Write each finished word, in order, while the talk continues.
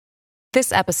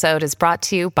This episode is brought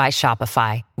to you by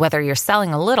Shopify. Whether you're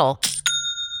selling a little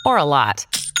or a lot,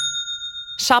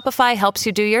 Shopify helps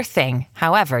you do your thing,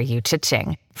 however you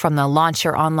cha-ching. From the launch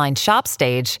your online shop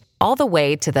stage, all the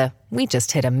way to the we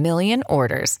just hit 1 million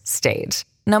orders stage.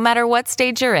 No matter what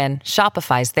stage you're in,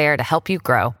 Shopify's there to help you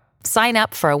grow. Sign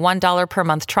up for a $1 per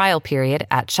month trial period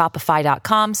at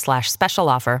shopify.com/special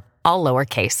offer, all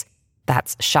lowercase.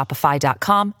 That's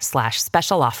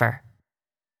shopify.com/special offer.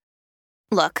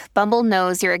 Look, Bumble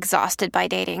knows you're exhausted by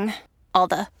dating. All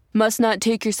the must not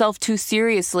take yourself too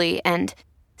seriously and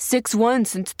 6'1"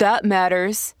 since that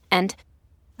matters. And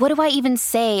what do I even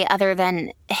say other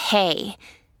than hey?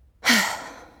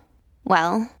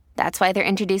 Well, that's why they're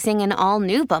introducing an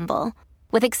all-new Bumble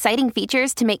with exciting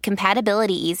features to make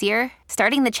compatibility easier,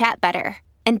 starting the chat better,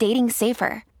 and dating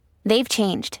safer. They've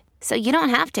changed, so you don't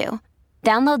have to.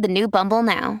 Download the new Bumble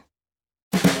now.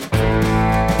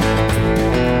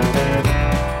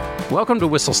 Welcome to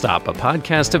Whistle Stop, a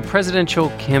podcast of presidential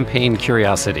campaign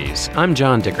curiosities. I'm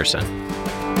John Dickerson.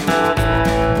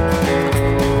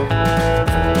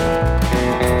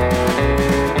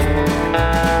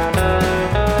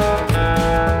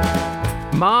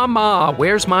 Ma,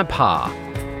 where's my pa?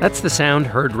 That's the sound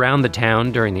heard round the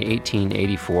town during the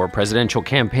 1884 presidential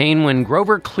campaign when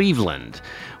Grover Cleveland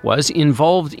was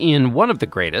involved in one of the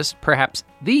greatest, perhaps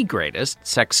the greatest,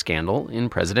 sex scandal in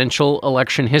presidential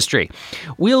election history.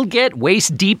 We'll get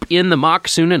waist deep in the muck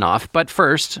soon enough, but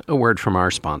first, a word from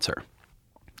our sponsor.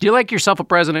 Do you like yourself a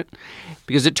president?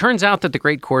 Because it turns out that the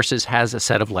Great Courses has a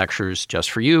set of lectures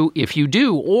just for you if you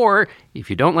do, or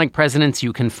if you don't like presidents,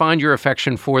 you can find your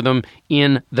affection for them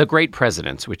in The Great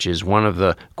Presidents, which is one of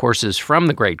the courses from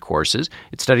the Great Courses.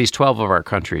 It studies 12 of our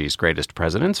country's greatest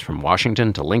presidents, from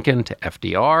Washington to Lincoln to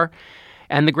FDR.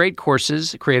 And the Great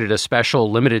Courses created a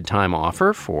special limited-time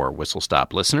offer for Whistle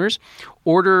Stop listeners.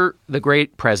 Order The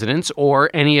Great Presidents or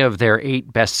any of their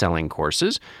 8 best-selling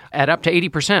courses at up to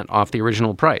 80% off the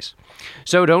original price.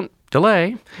 So don't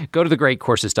delay. Go to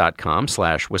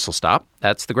thegreatcourses.com/whistlestop.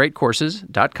 That's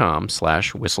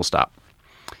thegreatcourses.com/whistlestop.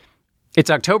 It's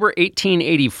October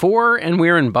 1884, and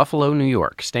we're in Buffalo, New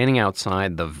York, standing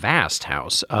outside the vast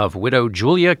house of widow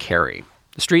Julia Carey.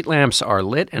 The street lamps are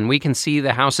lit, and we can see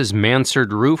the house's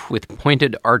mansard roof with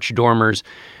pointed arch dormers,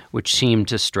 which seem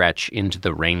to stretch into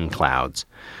the rain clouds.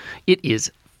 It is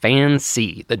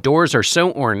fancy. The doors are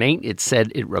so ornate, it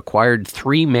said it required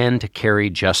 3 men to carry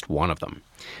just one of them.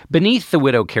 Beneath the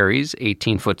widow Carey's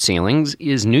 18-foot ceilings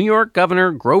is New York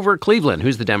Governor Grover Cleveland,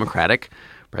 who's the Democratic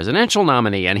presidential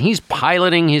nominee, and he's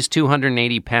piloting his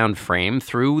 280-pound frame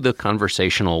through the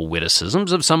conversational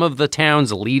witticisms of some of the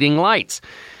town's leading lights.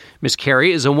 Miss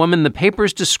Carey is a woman the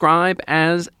papers describe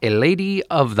as a lady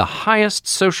of the highest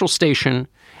social station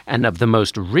and of the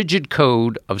most rigid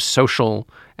code of social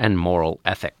and moral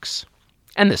ethics.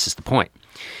 And this is the point.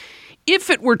 If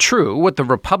it were true what the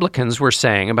Republicans were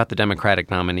saying about the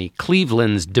Democratic nominee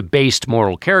Cleveland's debased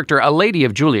moral character, a lady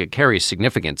of Julia Carey's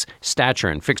significance, stature,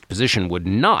 and fixed position would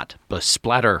not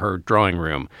besplatter her drawing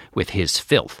room with his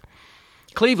filth.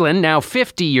 Cleveland, now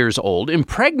 50 years old,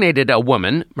 impregnated a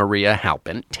woman, Maria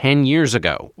Halpin, 10 years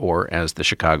ago, or as the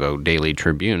Chicago Daily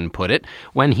Tribune put it,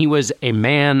 when he was a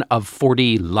man of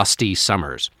 40 lusty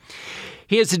summers.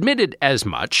 He has admitted as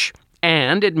much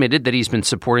and admitted that he's been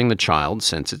supporting the child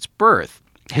since its birth.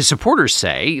 His supporters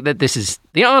say that this is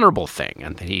the honorable thing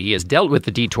and that he has dealt with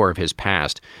the detour of his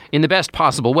past in the best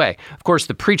possible way. Of course,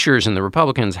 the preachers and the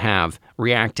Republicans have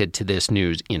reacted to this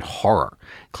news in horror.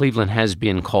 Cleveland has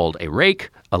been called a rake,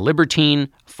 a libertine,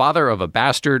 father of a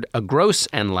bastard, a gross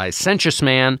and licentious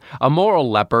man, a moral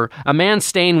leper, a man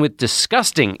stained with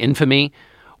disgusting infamy,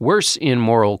 worse in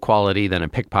moral quality than a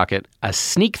pickpocket, a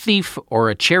sneak thief or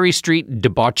a Cherry Street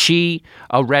debauchee,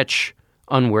 a wretch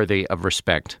unworthy of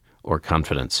respect or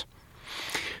confidence.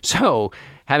 So,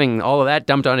 having all of that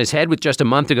dumped on his head with just a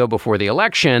month to go before the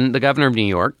election, the governor of New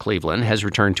York, Cleveland, has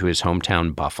returned to his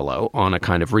hometown Buffalo on a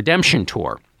kind of redemption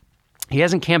tour. He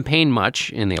hasn't campaigned much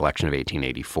in the election of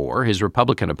 1884. His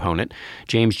Republican opponent,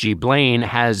 James G. Blaine,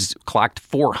 has clocked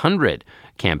 400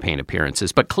 campaign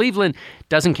appearances. But Cleveland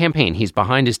doesn't campaign. He's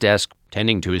behind his desk,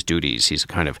 tending to his duties. He's a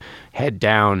kind of head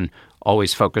down,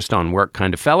 always focused on work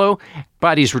kind of fellow.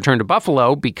 But he's returned to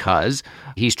Buffalo because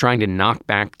he's trying to knock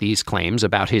back these claims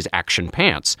about his action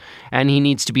pants. And he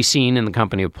needs to be seen in the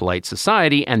company of polite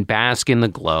society and bask in the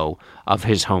glow of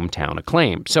his hometown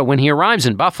acclaim. So when he arrives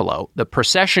in Buffalo, the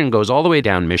procession goes all the way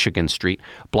down Michigan Street,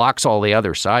 blocks all the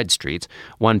other side streets.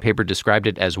 One paper described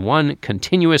it as one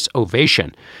continuous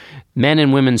ovation. Men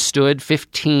and women stood,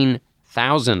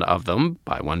 15,000 of them,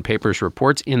 by one paper's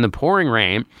reports, in the pouring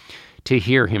rain, to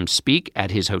hear him speak.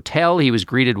 At his hotel, he was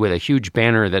greeted with a huge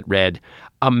banner that read,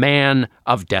 "A Man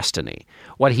of Destiny."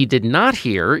 What he did not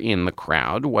hear in the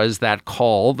crowd was that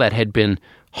call that had been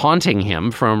haunting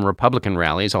him from Republican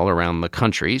rallies all around the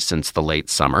country since the late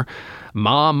summer.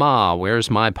 "Ma, ma, where's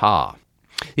my pa?"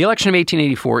 The election of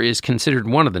 1884 is considered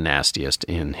one of the nastiest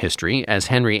in history. As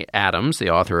Henry Adams, the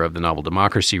author of the novel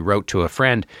Democracy, wrote to a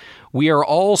friend, "We are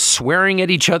all swearing at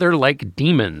each other like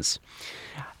demons."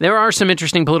 There are some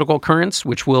interesting political currents,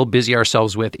 which we'll busy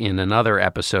ourselves with in another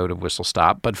episode of Whistle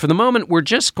Stop. But for the moment, we're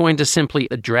just going to simply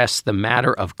address the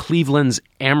matter of Cleveland's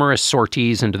amorous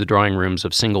sorties into the drawing rooms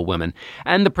of single women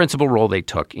and the principal role they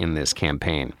took in this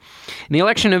campaign. In the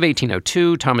election of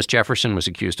 1802, Thomas Jefferson was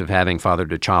accused of having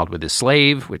fathered a child with his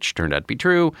slave, which turned out to be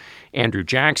true. Andrew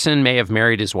Jackson may have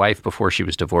married his wife before she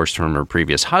was divorced from her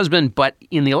previous husband. But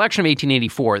in the election of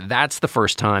 1884, that's the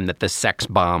first time that the sex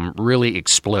bomb really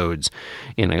explodes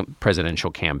in a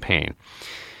presidential campaign.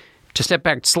 To step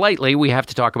back slightly, we have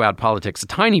to talk about politics a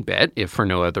tiny bit, if for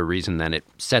no other reason than it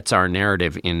sets our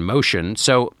narrative in motion.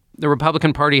 So the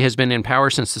Republican Party has been in power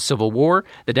since the Civil War.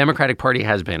 The Democratic Party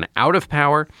has been out of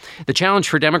power. The challenge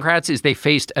for Democrats is they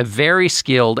faced a very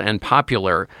skilled and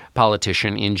popular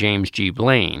politician in James G.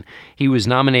 Blaine. He was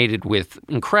nominated with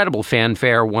incredible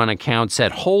fanfare. One account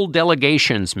said whole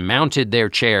delegations mounted their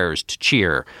chairs to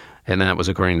cheer. And that was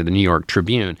according to the New York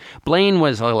Tribune. Blaine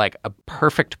was like a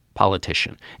perfect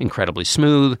politician, incredibly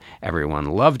smooth. Everyone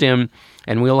loved him,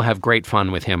 and we'll have great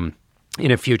fun with him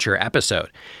in a future episode.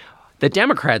 The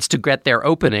Democrats, to get their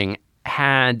opening,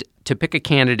 had to pick a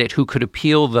candidate who could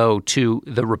appeal, though, to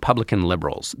the Republican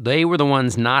liberals. They were the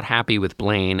ones not happy with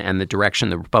Blaine and the direction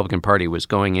the Republican Party was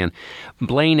going in.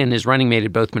 Blaine and his running mate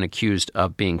had both been accused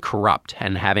of being corrupt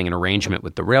and having an arrangement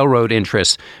with the railroad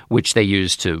interests, which they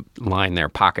used to line their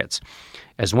pockets.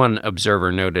 As one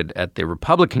observer noted at the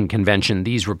Republican convention,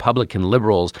 these Republican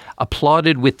liberals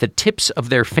applauded with the tips of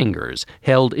their fingers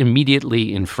held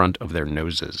immediately in front of their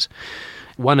noses.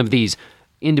 One of these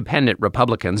independent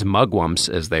Republicans, mugwumps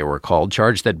as they were called,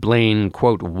 charged that Blaine,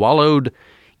 quote, wallowed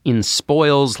in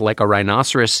spoils like a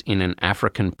rhinoceros in an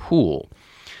African pool.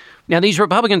 Now, these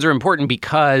Republicans are important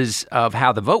because of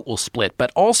how the vote will split,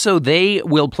 but also they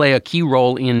will play a key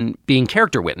role in being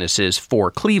character witnesses for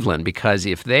Cleveland, because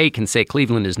if they can say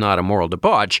Cleveland is not a moral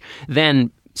debauch,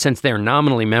 then since they're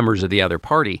nominally members of the other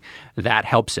party, that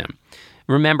helps him.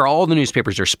 Remember, all the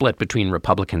newspapers are split between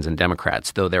Republicans and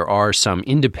Democrats, though there are some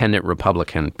independent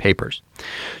Republican papers.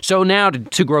 So now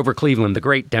to Grover Cleveland, the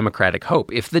great Democratic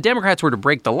hope. If the Democrats were to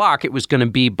break the lock, it was going to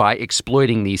be by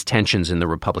exploiting these tensions in the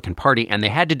Republican Party, and they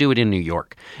had to do it in New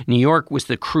York. New York was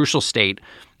the crucial state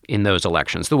in those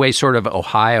elections, the way sort of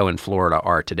Ohio and Florida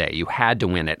are today. You had to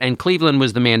win it. And Cleveland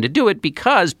was the man to do it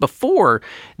because before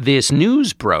this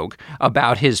news broke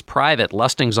about his private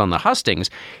lustings on the hustings,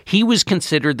 he was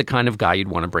considered the kind of guy you'd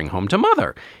want to bring home to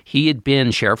mother. He had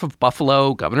been sheriff of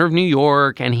Buffalo, governor of New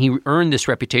York, and he earned this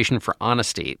reputation for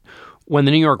honesty. When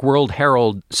the New York World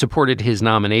Herald supported his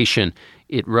nomination,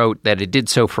 it wrote that it did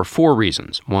so for 4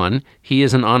 reasons. 1, he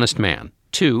is an honest man.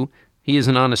 2, he is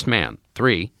an honest man.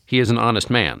 3, he is an honest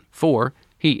man. 4,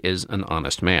 he is an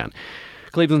honest man.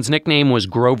 Cleveland's nickname was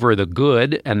Grover the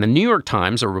Good, and the New York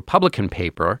Times, a Republican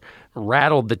paper,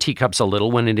 rattled the teacups a little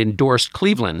when it endorsed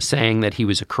Cleveland, saying that he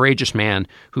was a courageous man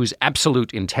whose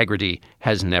absolute integrity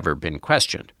has never been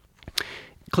questioned.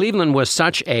 Cleveland was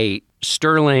such a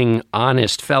sterling,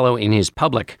 honest fellow in his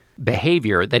public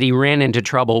behavior that he ran into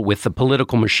trouble with the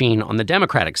political machine on the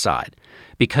Democratic side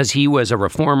because he was a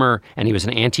reformer and he was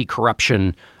an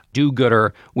anti-corruption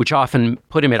do-gooder, which often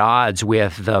put him at odds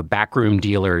with the backroom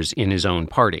dealers in his own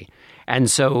party.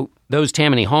 And so those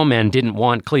Tammany Hall men didn't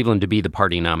want Cleveland to be the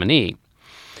party nominee.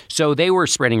 So they were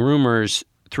spreading rumors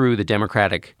through the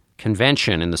Democratic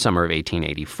convention in the summer of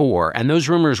 1884, and those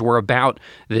rumors were about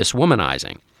this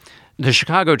womanizing. The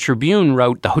Chicago Tribune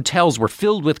wrote the hotels were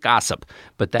filled with gossip,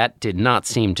 but that did not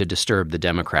seem to disturb the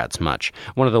Democrats much.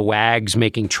 One of the wags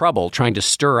making trouble, trying to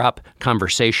stir up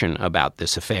conversation about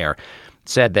this affair,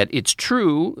 said that it's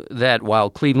true that while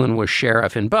Cleveland was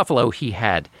sheriff in Buffalo, he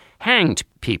had hanged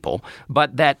people,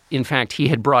 but that, in fact, he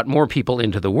had brought more people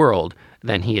into the world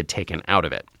than he had taken out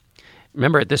of it.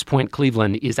 Remember, at this point,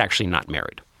 Cleveland is actually not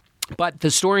married. But the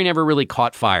story never really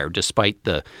caught fire, despite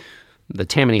the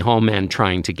Tammany Hall men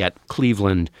trying to get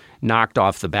Cleveland knocked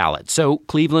off the ballot. So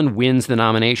Cleveland wins the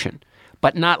nomination.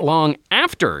 But not long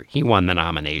after he won the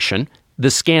nomination,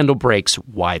 the scandal breaks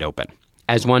wide open.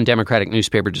 As one Democratic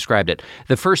newspaper described it,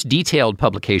 the first detailed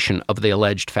publication of the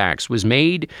alleged facts was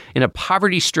made in a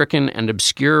poverty-stricken and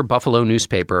obscure Buffalo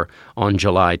newspaper on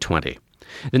July 20.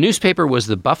 The newspaper was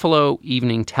the Buffalo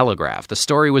Evening Telegraph. The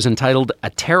story was entitled A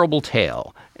Terrible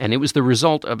Tale, and it was the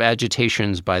result of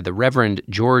agitations by the Reverend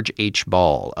George H.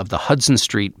 Ball of the Hudson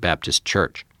Street Baptist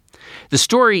Church. The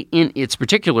story in its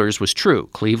particulars was true.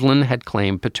 Cleveland had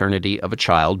claimed paternity of a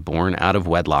child born out of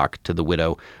wedlock to the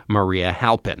widow Maria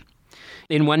Halpin.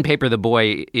 In one paper, the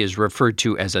boy is referred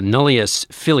to as a nullius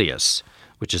filius,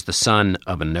 which is the son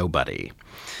of a nobody.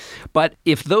 But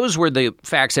if those were the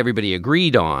facts everybody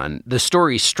agreed on, the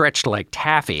story stretched like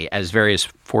taffy as various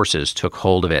forces took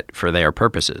hold of it for their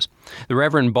purposes. The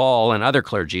Reverend Ball and other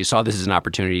clergy saw this as an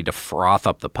opportunity to froth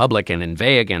up the public and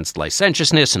inveigh against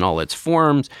licentiousness in all its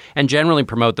forms and generally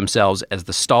promote themselves as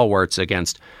the stalwarts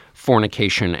against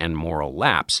fornication and moral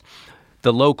lapse.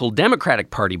 The local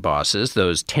Democratic Party bosses,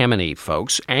 those Tammany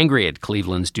folks, angry at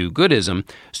Cleveland's do-goodism,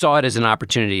 saw it as an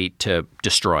opportunity to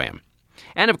destroy him.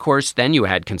 And, of course, then you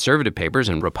had conservative papers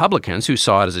and Republicans who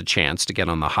saw it as a chance to get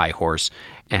on the high horse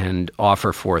and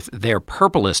offer forth their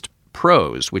purplest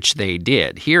prose, which they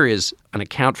did. Here is an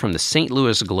account from the St.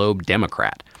 Louis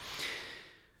Globe-Democrat.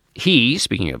 He,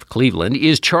 speaking of Cleveland,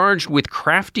 is charged with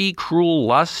crafty, cruel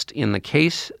lust in the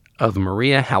case of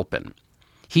Maria Halpin.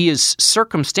 He is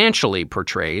circumstantially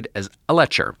portrayed as a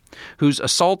lecher, whose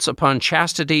assaults upon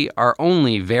chastity are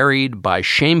only varied by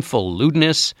shameful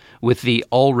lewdness with the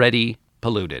already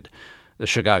polluted. The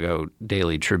Chicago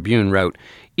Daily Tribune wrote,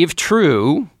 if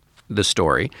true, the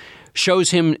story shows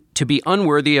him to be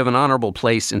unworthy of an honorable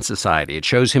place in society. It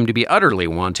shows him to be utterly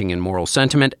wanting in moral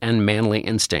sentiment and manly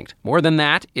instinct. More than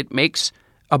that, it makes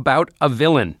about a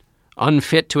villain,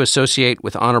 unfit to associate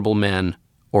with honorable men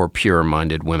or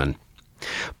pure-minded women.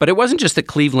 But it wasn't just that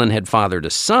Cleveland had fathered a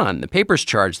son. The papers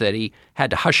charged that he had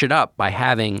to hush it up by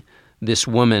having this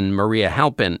woman, Maria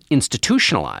Halpin,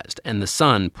 institutionalized and the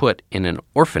son put in an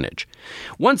orphanage.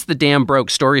 Once the dam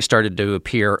broke, stories started to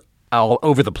appear all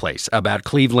over the place about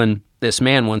Cleveland. This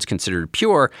man, once considered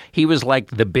pure, he was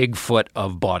like the Bigfoot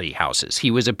of bawdy houses.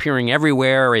 He was appearing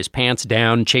everywhere, his pants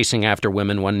down, chasing after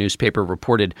women. One newspaper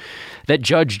reported that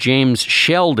Judge James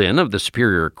Sheldon of the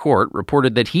Superior Court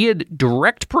reported that he had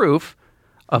direct proof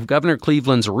of Governor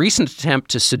Cleveland's recent attempt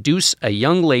to seduce a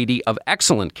young lady of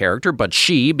excellent character, but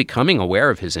she, becoming aware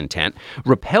of his intent,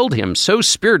 repelled him so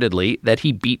spiritedly that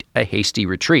he beat a hasty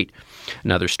retreat.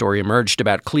 Another story emerged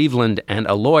about Cleveland and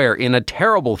a lawyer in a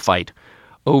terrible fight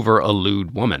over a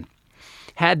lewd woman.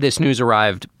 Had this news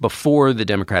arrived before the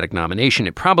Democratic nomination,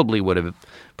 it probably would have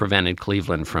prevented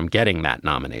Cleveland from getting that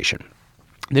nomination.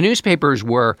 The newspapers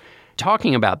were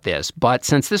talking about this, but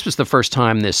since this was the first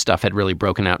time this stuff had really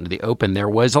broken out into the open, there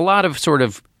was a lot of sort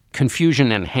of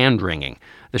confusion and hand-wringing.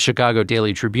 The Chicago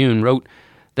Daily Tribune wrote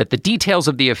that the details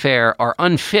of the affair are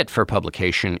unfit for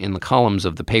publication in the columns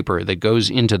of the paper that goes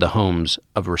into the homes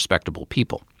of respectable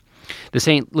people. The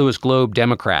St. Louis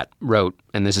Globe-Democrat wrote,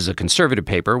 and this is a conservative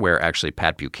paper where actually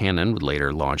Pat Buchanan would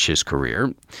later launch his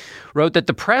career, wrote that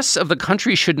the press of the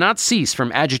country should not cease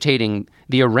from agitating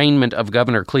the arraignment of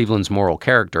Governor Cleveland's moral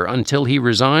character until he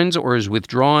resigns or is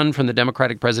withdrawn from the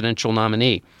Democratic presidential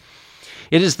nominee.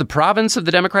 It is the province of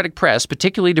the Democratic press,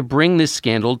 particularly to bring this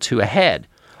scandal to a head.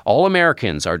 All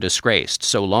Americans are disgraced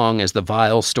so long as the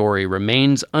vile story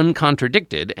remains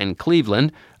uncontradicted and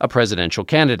Cleveland a presidential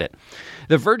candidate.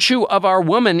 The virtue of our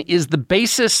woman is the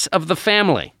basis of the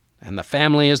family, and the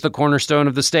family is the cornerstone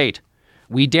of the state.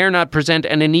 We dare not present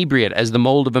an inebriate as the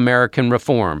mold of American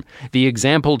reform, the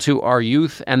example to our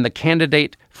youth and the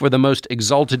candidate for the most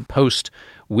exalted post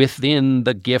within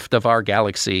the gift of our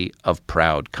galaxy of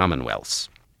proud commonwealths.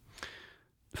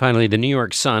 Finally, the New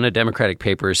York Sun, a Democratic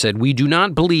paper, said, we do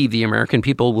not believe the American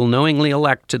people will knowingly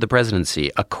elect to the presidency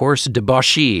a coarse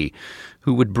debauchee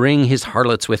who would bring his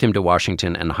harlots with him to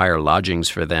Washington and hire lodgings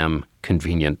for them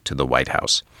convenient to the White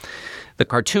House. The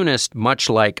cartoonists, much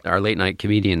like our late-night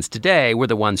comedians today, were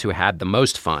the ones who had the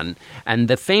most fun. And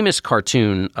the famous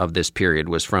cartoon of this period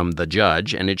was from The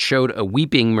Judge, and it showed a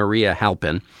weeping Maria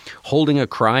Halpin holding a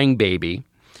crying baby,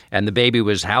 and the baby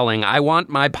was howling, I want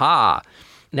my pa.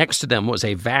 Next to them was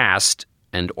a vast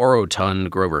and orotund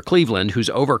Grover Cleveland, whose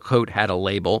overcoat had a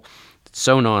label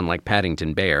sewn on like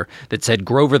Paddington Bear that said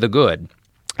Grover the Good.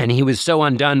 And he was so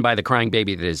undone by the crying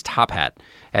baby that his top hat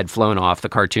had flown off. The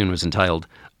cartoon was entitled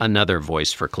Another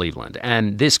Voice for Cleveland.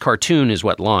 And this cartoon is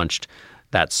what launched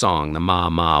that song, the Ma,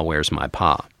 Ma, Where's My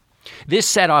Pa? This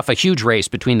set off a huge race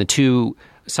between the two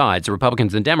sides, the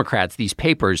Republicans and Democrats, these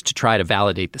papers, to try to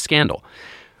validate the scandal.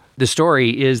 The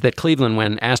story is that Cleveland,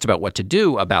 when asked about what to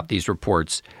do about these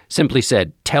reports, simply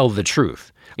said, tell the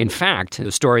truth. In fact,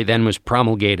 the story then was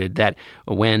promulgated that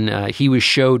when he was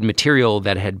showed material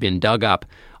that had been dug up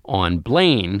on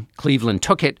Blaine, Cleveland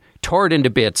took it, tore it into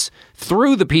bits,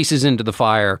 threw the pieces into the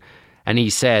fire, And he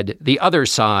said the other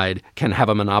side can have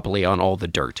a monopoly on all the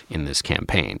dirt in this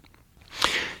campaign.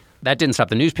 That didn't stop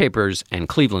the newspapers and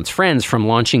Cleveland's friends from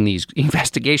launching these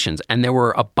investigations, and there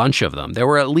were a bunch of them. There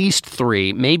were at least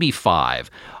 3, maybe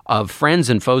 5, of friends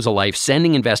and foes alike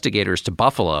sending investigators to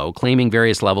Buffalo, claiming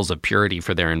various levels of purity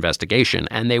for their investigation,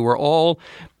 and they were all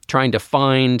trying to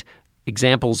find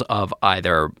examples of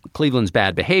either Cleveland's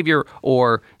bad behavior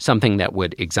or something that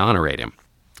would exonerate him.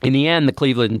 In the end, the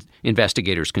Cleveland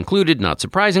investigators concluded, not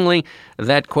surprisingly,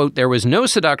 that, quote, there was no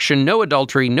seduction, no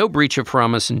adultery, no breach of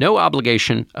promise, no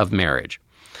obligation of marriage.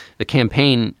 The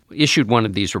campaign issued one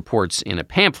of these reports in a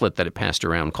pamphlet that it passed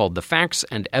around called The Facts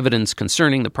and Evidence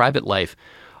Concerning the Private Life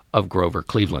of Grover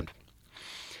Cleveland.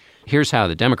 Here's how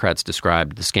the Democrats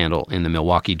described the scandal in the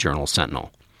Milwaukee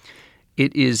Journal-Sentinel.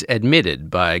 It is admitted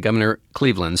by Governor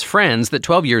Cleveland's friends that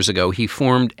 12 years ago he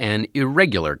formed an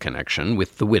irregular connection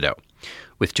with the widow,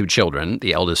 with 2 children,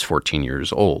 the eldest 14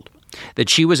 years old, that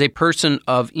she was a person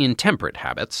of intemperate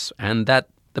habits, and that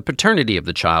the paternity of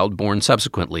the child born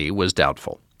subsequently was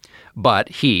doubtful. But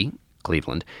he,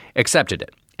 Cleveland, accepted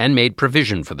it and made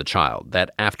provision for the child,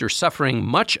 that after suffering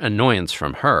much annoyance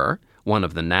from her, one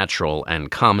of the natural and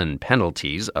common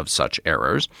penalties of such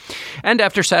errors, and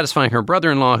after satisfying her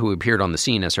brother-in-law, who appeared on the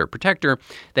scene as her protector,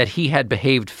 that he had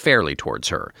behaved fairly towards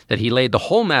her, that he laid the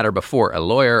whole matter before a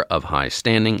lawyer of high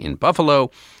standing in Buffalo,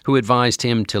 who advised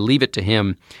him to leave it to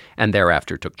him, and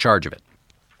thereafter took charge of it.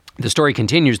 The story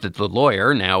continues that the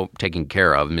lawyer, now taking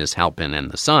care of Miss Halpin and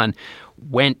the son,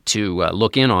 went to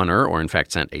look in on her, or in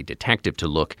fact sent a detective to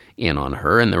look in on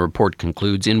her, and the report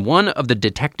concludes, in one of the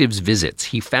detective's visits,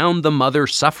 he found the mother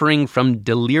suffering from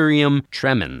delirium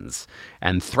tremens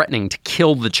and threatening to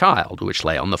kill the child, which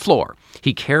lay on the floor.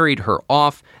 He carried her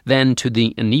off then to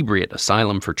the inebriate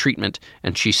asylum for treatment,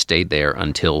 and she stayed there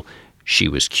until she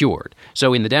was cured.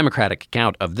 So in the Democratic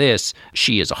account of this,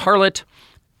 she is a harlot.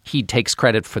 He takes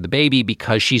credit for the baby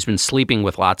because she's been sleeping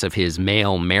with lots of his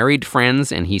male married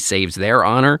friends, and he saves their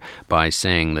honor by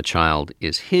saying the child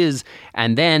is his.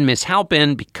 And then Miss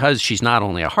Halpin, because she's not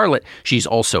only a harlot, she's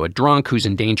also a drunk who's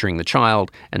endangering the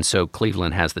child, and so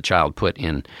Cleveland has the child put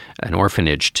in an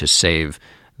orphanage to save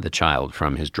the child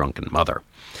from his drunken mother.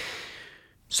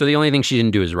 So the only thing she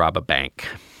didn't do is rob a bank.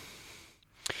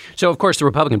 So, of course, the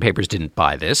Republican papers didn't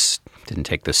buy this, didn't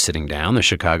take this sitting down. The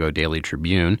Chicago Daily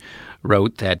Tribune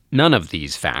wrote that none of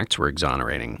these facts were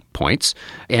exonerating points,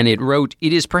 and it wrote,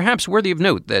 it is perhaps worthy of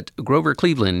note that Grover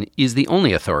Cleveland is the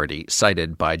only authority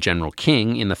cited by General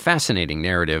King in the fascinating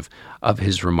narrative of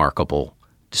his remarkable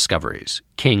discoveries.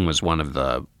 King was one of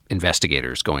the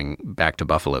investigators going back to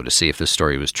Buffalo to see if this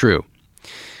story was true.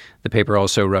 The paper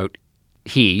also wrote,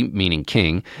 he, meaning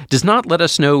King, does not let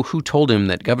us know who told him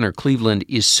that Governor Cleveland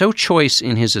is so choice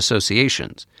in his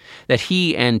associations that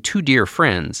he and 2 dear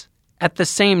friends, at the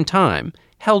same time,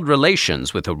 held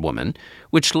relations with a woman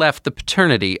which left the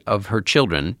paternity of her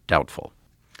children doubtful.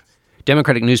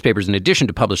 Democratic newspapers, in addition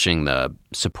to publishing the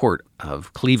support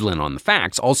of Cleveland on the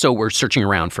facts, also were searching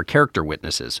around for character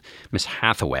witnesses. Miss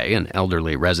Hathaway, an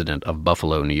elderly resident of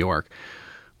Buffalo, New York,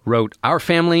 wrote, our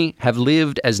family have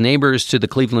lived as neighbors to the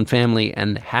Cleveland family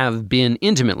and have been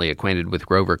intimately acquainted with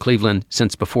Grover Cleveland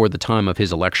since before the time of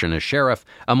his election as sheriff.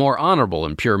 A more honorable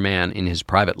and pure man in his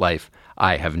private life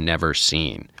I have never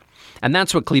seen. And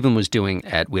that's what Cleveland was doing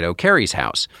at Widow Carey's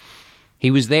house.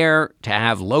 He was there to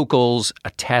have locals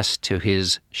attest to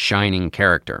his shining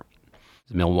character.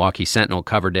 The Milwaukee Sentinel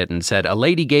covered it and said, a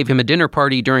lady gave him a dinner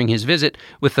party during his visit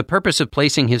with the purpose of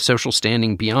placing his social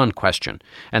standing beyond question,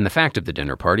 and the fact of the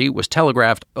dinner party was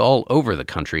telegraphed all over the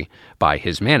country by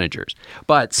his managers.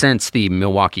 But since the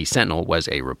Milwaukee Sentinel was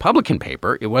a Republican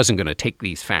paper, it wasn't going to take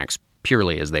these facts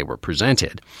purely as they were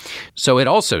presented. So it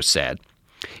also said,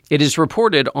 it is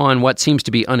reported on what seems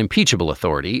to be unimpeachable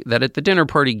authority that at the dinner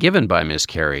party given by Miss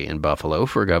Carey in Buffalo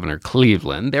for Governor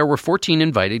Cleveland, there were 14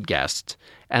 invited guests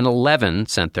and 11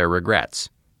 sent their regrets.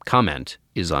 Comment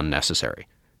is unnecessary.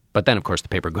 But then, of course, the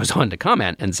paper goes on to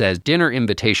comment and says, dinner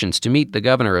invitations to meet the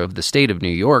governor of the state of New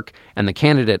York and the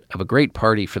candidate of a great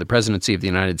party for the presidency of the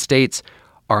United States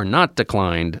are not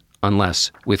declined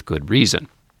unless with good reason.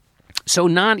 So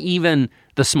not even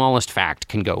the smallest fact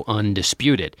can go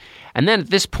undisputed. And then at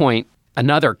this point,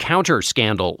 another counter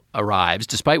scandal arrives,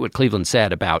 despite what Cleveland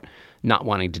said about not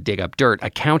wanting to dig up dirt. A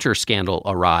counter scandal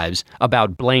arrives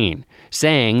about Blaine,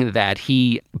 saying that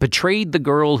he betrayed the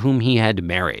girl whom he had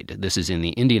married. This is in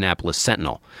the Indianapolis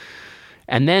Sentinel.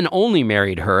 And then only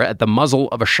married her at the muzzle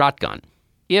of a shotgun.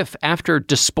 If, after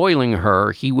despoiling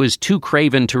her, he was too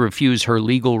craven to refuse her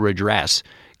legal redress,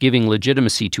 giving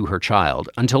legitimacy to her child,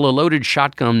 until a loaded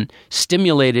shotgun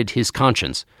stimulated his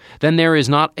conscience, then there is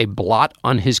not a blot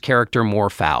on his character more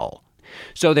foul.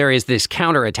 So there is this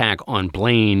counterattack on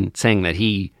Blaine saying that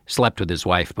he slept with his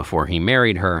wife before he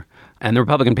married her. And the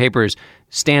Republican papers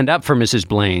stand up for Mrs.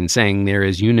 Blaine, saying there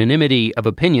is unanimity of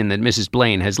opinion that Mrs.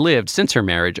 Blaine has lived since her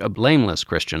marriage a blameless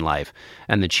Christian life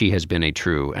and that she has been a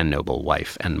true and noble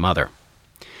wife and mother.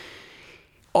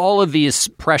 All of this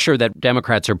pressure that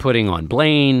Democrats are putting on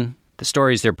Blaine, the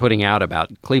stories they're putting out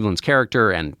about Cleveland's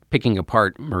character and picking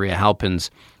apart Maria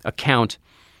Halpin's account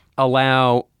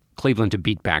allow Cleveland to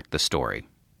beat back the story.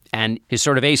 And his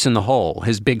sort of ace in the hole,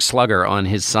 his big slugger on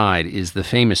his side, is the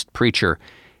famous preacher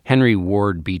Henry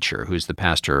Ward Beecher, who's the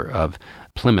pastor of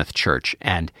Plymouth Church.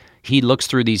 And he looks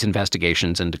through these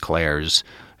investigations and declares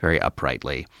very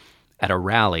uprightly at a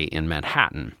rally in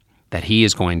Manhattan that he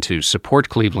is going to support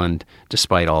Cleveland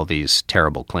despite all these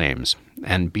terrible claims.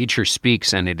 And Beecher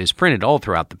speaks, and it is printed all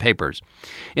throughout the papers.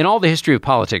 In all the history of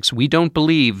politics, we don't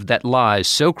believe that lies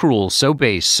so cruel, so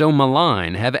base, so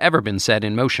malign have ever been set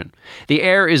in motion. The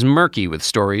air is murky with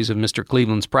stories of Mr.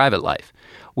 Cleveland's private life.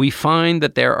 We find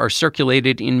that there are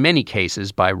circulated in many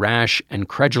cases by rash and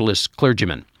credulous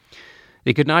clergymen.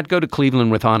 They could not go to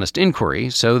Cleveland with honest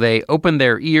inquiry, so they opened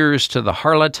their ears to the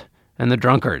harlot and the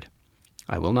drunkard.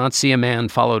 I will not see a man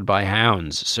followed by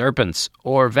hounds, serpents,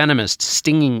 or venomous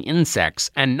stinging insects,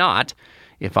 and not,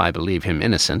 if I believe him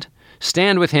innocent,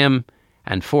 stand with him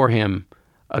and for him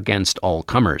against all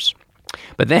comers.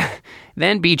 But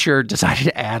then Beecher decided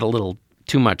to add a little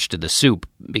too much to the soup,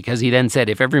 because he then said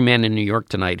if every man in New York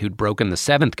tonight who'd broken the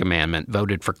seventh commandment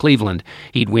voted for Cleveland,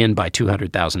 he'd win by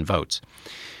 200,000 votes.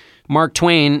 Mark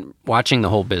Twain, watching the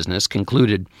whole business,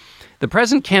 concluded, "The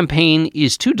present campaign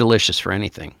is too delicious for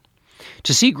anything.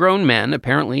 To see grown men,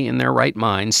 apparently in their right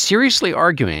minds, seriously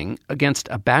arguing against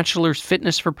a bachelor's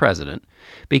fitness for president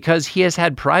because he has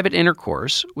had private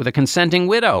intercourse with a consenting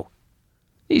widow.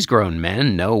 These grown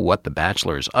men know what the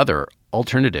bachelor's other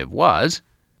alternative was,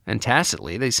 and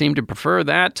tacitly they seem to prefer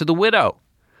that to the widow.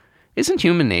 Isn't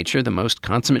human nature the most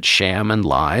consummate sham and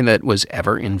lie that was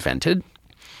ever invented?"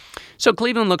 So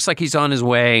Cleveland looks like he's on his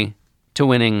way to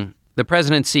winning the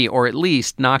presidency, or at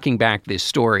least knocking back this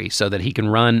story so that he can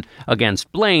run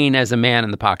against Blaine as a man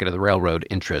in the pocket of the railroad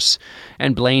interests.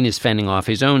 And Blaine is fending off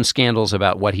his own scandals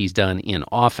about what he's done in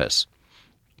office.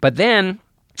 But then,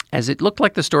 as it looked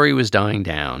like the story was dying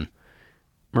down,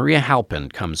 Maria Halpin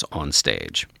comes on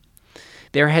stage.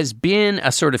 There has been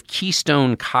a sort of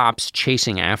Keystone Cops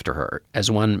chasing after her,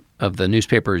 as one of the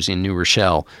newspapers in New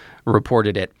Rochelle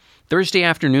reported it. Thursday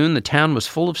afternoon, the town was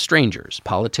full of strangers,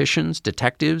 politicians,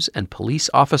 detectives, and police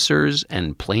officers,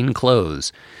 and plain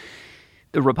clothes.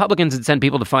 The Republicans had sent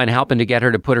people to find Halpin to get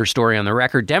her to put her story on the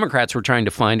record. Democrats were trying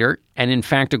to find her, and in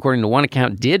fact, according to one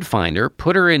account, did find her,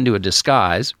 put her into a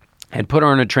disguise, and put her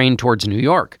on a train towards New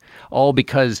York, all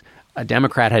because a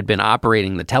Democrat had been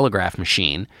operating the telegraph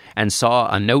machine and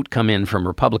saw a note come in from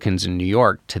Republicans in New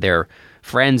York to their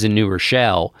friends in New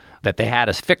Rochelle that they had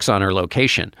a fix on her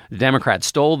location. The Democrats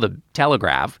stole the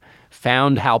telegraph,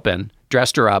 found Halpin,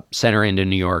 dressed her up, sent her into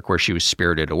New York where she was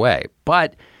spirited away.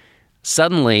 But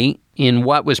suddenly, in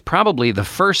what was probably the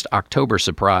first October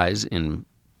surprise in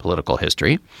political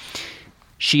history,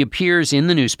 she appears in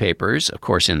the newspapers, of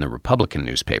course in the Republican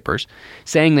newspapers,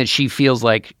 saying that she feels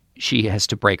like she has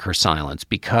to break her silence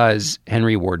because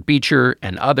Henry Ward Beecher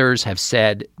and others have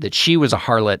said that she was a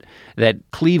harlot, that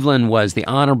Cleveland was the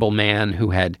honorable man who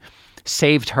had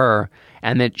saved her,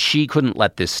 and that she couldn't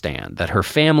let this stand, that her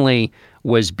family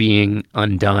was being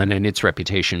undone and its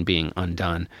reputation being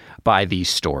undone by these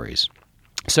stories.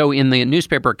 So in the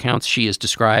newspaper accounts, she is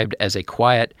described as a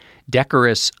quiet,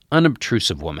 decorous,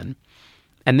 unobtrusive woman.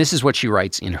 And this is what she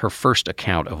writes in her first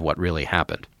account of what really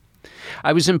happened.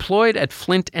 I was employed at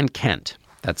Flint & Kent.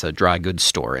 That's a dry goods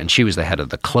store, and she was the head of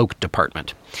the cloak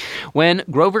department, when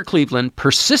Grover Cleveland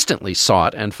persistently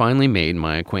sought and finally made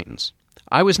my acquaintance.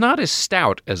 I was not as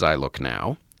stout as I look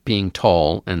now, being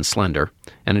tall and slender,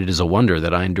 and it is a wonder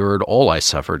that I endured all I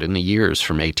suffered in the years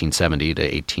from 1870 to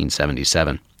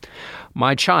 1877.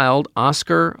 My child,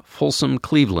 Oscar Folsom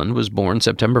Cleveland, was born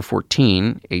September 14,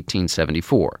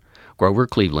 1874. Grover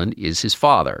Cleveland is his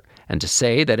father, and to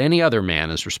say that any other man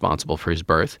is responsible for his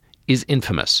birth is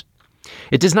infamous.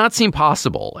 It does not seem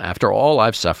possible, after all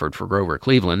I've suffered for Grover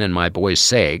Cleveland and my boy's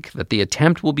sake, that the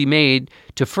attempt will be made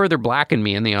to further blacken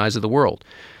me in the eyes of the world.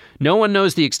 No one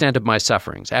knows the extent of my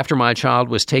sufferings. After my child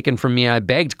was taken from me, I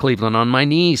begged Cleveland on my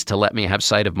knees to let me have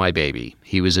sight of my baby.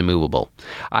 He was immovable.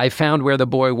 I found where the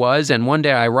boy was, and one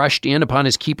day I rushed in upon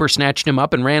his keeper, snatched him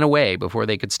up, and ran away before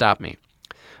they could stop me.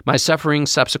 My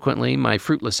sufferings subsequently, my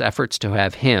fruitless efforts to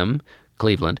have him,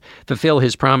 Cleveland, fulfill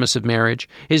his promise of marriage,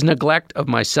 his neglect of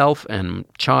myself and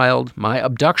child, my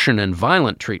abduction and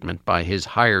violent treatment by his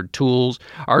hired tools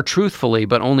are truthfully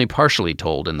but only partially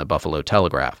told in the Buffalo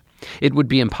Telegraph. It would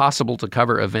be impossible to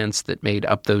cover events that made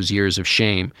up those years of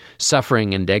shame,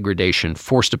 suffering, and degradation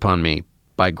forced upon me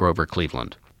by Grover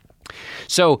Cleveland.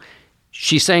 So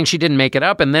she's saying she didn't make it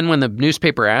up, and then when the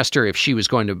newspaper asked her if she was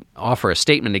going to offer a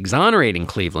statement exonerating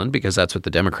Cleveland, because that's what the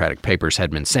Democratic papers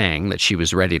had been saying, that she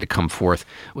was ready to come forth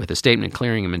with a statement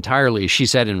clearing him entirely, she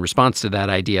said in response to that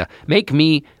idea, "Make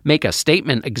me make a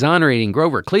statement exonerating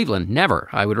Grover Cleveland? Never.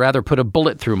 I would rather put a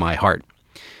bullet through my heart."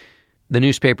 The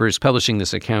newspapers publishing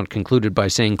this account concluded by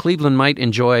saying Cleveland might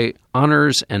enjoy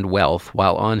honors and wealth,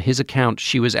 while on his account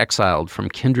she was exiled from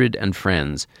kindred and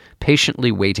friends,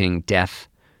 patiently waiting death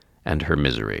and her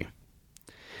misery.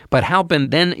 But Halpin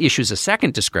then issues a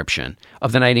second description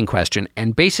of the night in question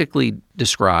and basically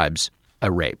describes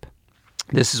a rape.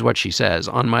 This is what she says.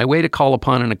 "On my way to call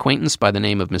upon an acquaintance by the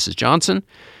name of Mrs. Johnson,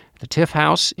 at the Tiff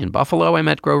House in Buffalo, I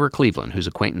met Grover Cleveland, whose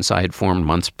acquaintance I had formed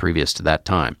months previous to that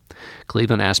time.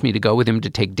 Cleveland asked me to go with him to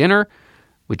take dinner,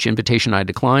 which invitation I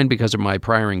declined because of my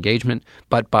prior engagement,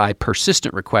 but by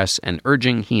persistent requests and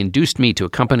urging, he induced me to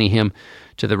accompany him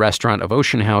to the restaurant of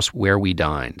Ocean House where we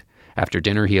dined. After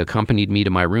dinner, he accompanied me to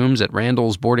my rooms at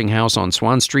Randall's boarding house on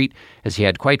Swan Street, as he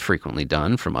had quite frequently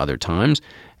done from other times,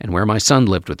 and where my son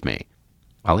lived with me.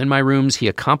 While in my rooms, he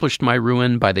accomplished my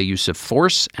ruin by the use of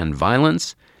force and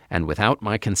violence, and without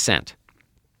my consent.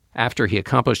 After he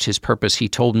accomplished his purpose, he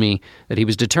told me that he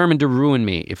was determined to ruin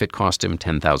me if it cost him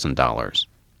 $10,000.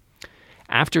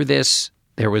 After this,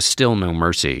 there was still no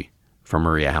mercy for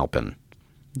Maria Halpin.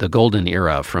 The Golden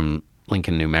Era from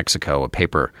Lincoln, New Mexico, a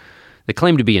paper that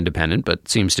claimed to be independent but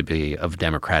seems to be of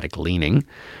Democratic leaning,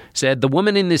 said the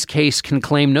woman in this case can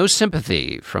claim no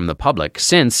sympathy from the public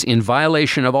since, in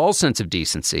violation of all sense of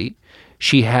decency,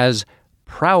 she has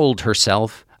prowled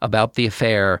herself about the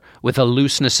affair with a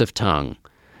looseness of tongue.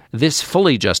 This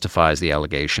fully justifies the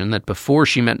allegation that before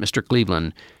she met Mr.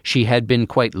 Cleveland, she had been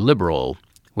quite liberal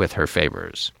with her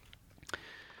favors."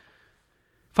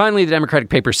 Finally, the Democratic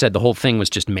paper said the whole thing was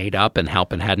just made up and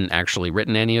Halpin hadn't actually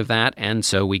written any of that, and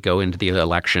so we go into the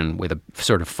election with a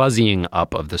sort of fuzzying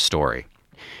up of the story.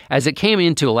 As it came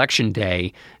into Election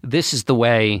Day, this is the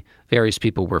way various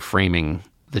people were framing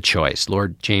the choice.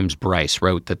 Lord James Bryce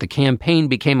wrote that the campaign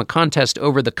became a contest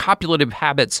over the copulative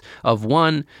habits of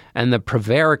one and the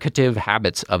prevaricative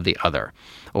habits of the other.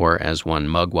 Or, as one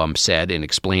mugwump said in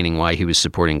explaining why he was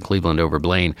supporting Cleveland over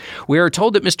Blaine, "We are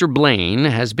told that Mr. Blaine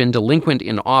has been delinquent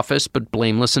in office but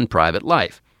blameless in private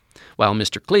life, while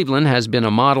Mr. Cleveland has been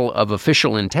a model of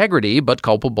official integrity but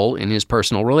culpable in his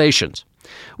personal relations.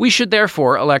 We should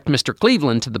therefore elect Mr.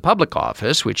 Cleveland to the public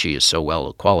office, which he is so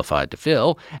well qualified to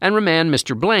fill, and remand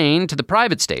Mr. Blaine to the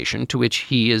private station to which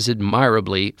he is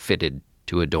admirably fitted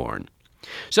to adorn."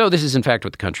 So this is in fact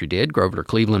what the country did. Grover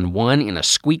Cleveland won in a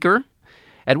squeaker,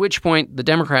 at which point the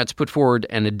Democrats put forward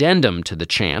an addendum to the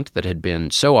chant that had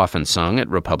been so often sung at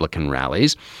Republican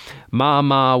rallies. "Ma,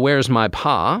 ma, where's my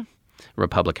pa?"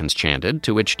 Republicans chanted,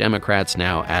 to which Democrats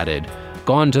now added,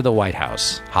 "Gone to the White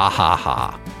House. Ha, ha,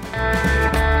 ha."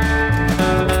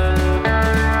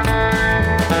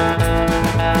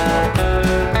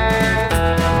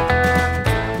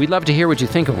 We'd love to hear what you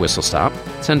think of Whistle Stop.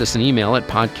 Send us an email at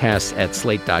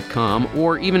podcasts@slate.com,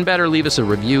 or even better, leave us a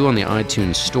review on the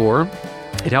iTunes store.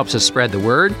 It helps us spread the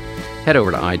word. Head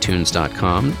over to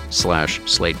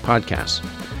itunes.com/Slate Podcasts.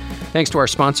 Thanks to our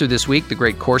sponsor this week, The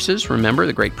Great Courses. Remember,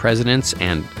 The Great Presidents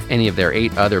and any of their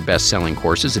 8 other best-selling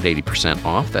courses at 80%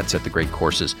 off. That's at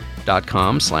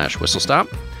thegreatcourses.com/whistlestop.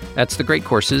 That's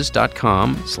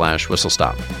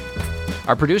thegreatcourses.com/whistlestop.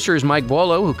 Our producer is Mike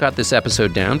Vuolo, who cut this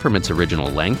episode down from its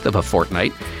original length of a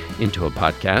fortnight into a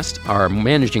podcast. Our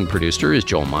managing producer is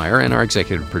Joel Meyer, and our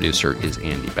executive producer is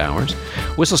Andy Bowers.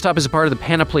 Whistle Stop is a part of the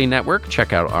Panoply Network.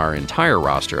 Check out our entire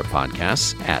roster of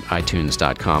podcasts at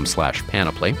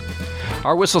itunes.com/panoply.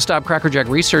 Our Whistle Stop Crackerjack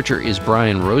researcher is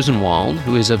Brian Rosenwald,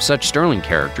 who is of such sterling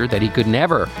character that he could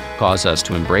never cause us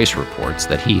to embrace reports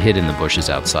that he hid in the bushes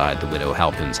outside the widow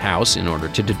Halpin's house in order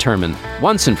to determine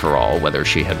once and for all whether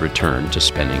she had returned to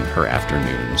spending her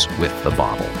afternoons with the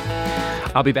bottle.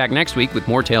 I'll be back next week with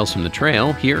more Tales from the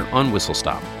Trail here on Whistle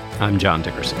Stop. I'm John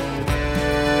Dickerson.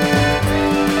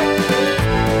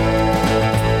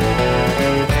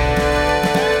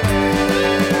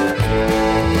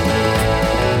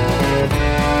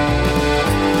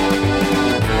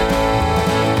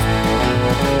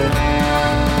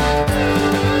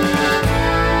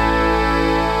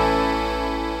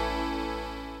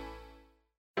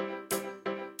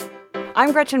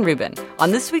 I'm Gretchen Rubin.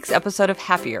 On this week's episode of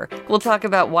Happier, we'll talk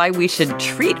about why we should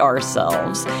treat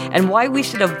ourselves and why we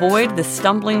should avoid the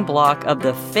stumbling block of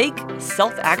the fake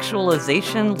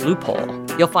self-actualization loophole.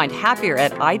 You'll find Happier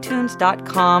at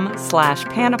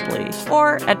itunes.com/panoply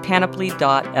or at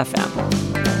panoply.fm.